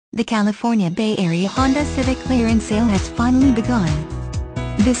The California Bay Area Honda Civic Clearance Sale has finally begun.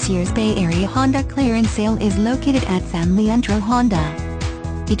 This year's Bay Area Honda Clearance Sale is located at San Leandro Honda,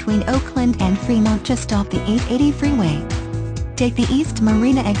 between Oakland and Fremont, just off the 880 freeway. Take the East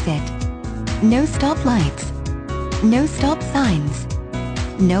Marina exit. No stoplights. No stop signs.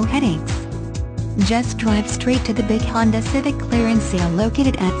 No headaches. Just drive straight to the big Honda Civic Clearance Sale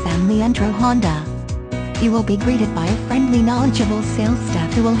located at San Leandro Honda. You will be greeted by a friendly, knowledgeable sales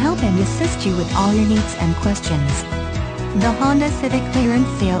staff who will help and assist you with all your needs and questions. The Honda Civic Clearance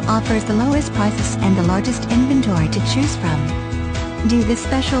Sale offers the lowest prices and the largest inventory to choose from. Due to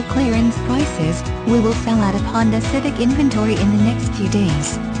special clearance prices, we will sell out of Honda Civic inventory in the next few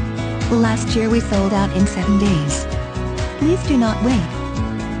days. Last year we sold out in 7 days. Please do not wait.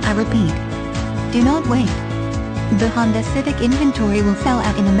 I repeat, do not wait. The Honda Civic inventory will sell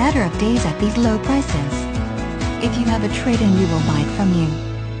out in a matter of days at these low prices. If you have a trade-in, we will buy it from you.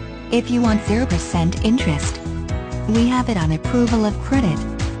 If you want 0% interest, we have it on approval of credit.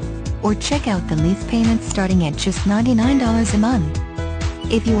 Or check out the lease payments starting at just $99 a month.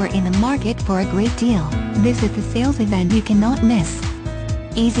 If you are in the market for a great deal, this is the sales event you cannot miss.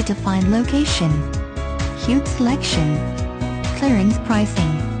 Easy to find location, huge selection, clearance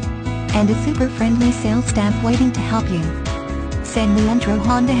pricing, and a super friendly sales staff waiting to help you. San Leandro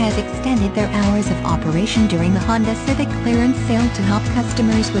Honda has extended their hours of operation during the Honda Civic Clearance Sale to help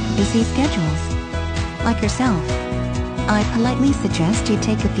customers with busy schedules, like yourself. I politely suggest you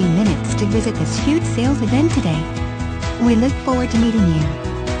take a few minutes to visit this huge sales event today. We look forward to meeting you.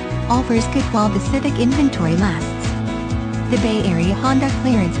 Offers good while the Civic inventory lasts. The Bay Area Honda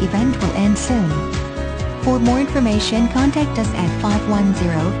Clearance event will end soon. For more information, contact us at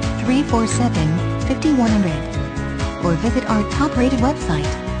 510-347-5100 or visit our top-rated website,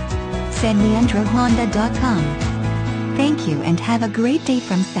 sanleandrohonda.com. Thank you and have a great day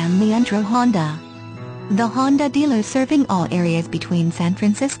from San Leandro Honda, the Honda dealer serving all areas between San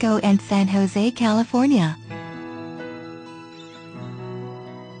Francisco and San Jose, California.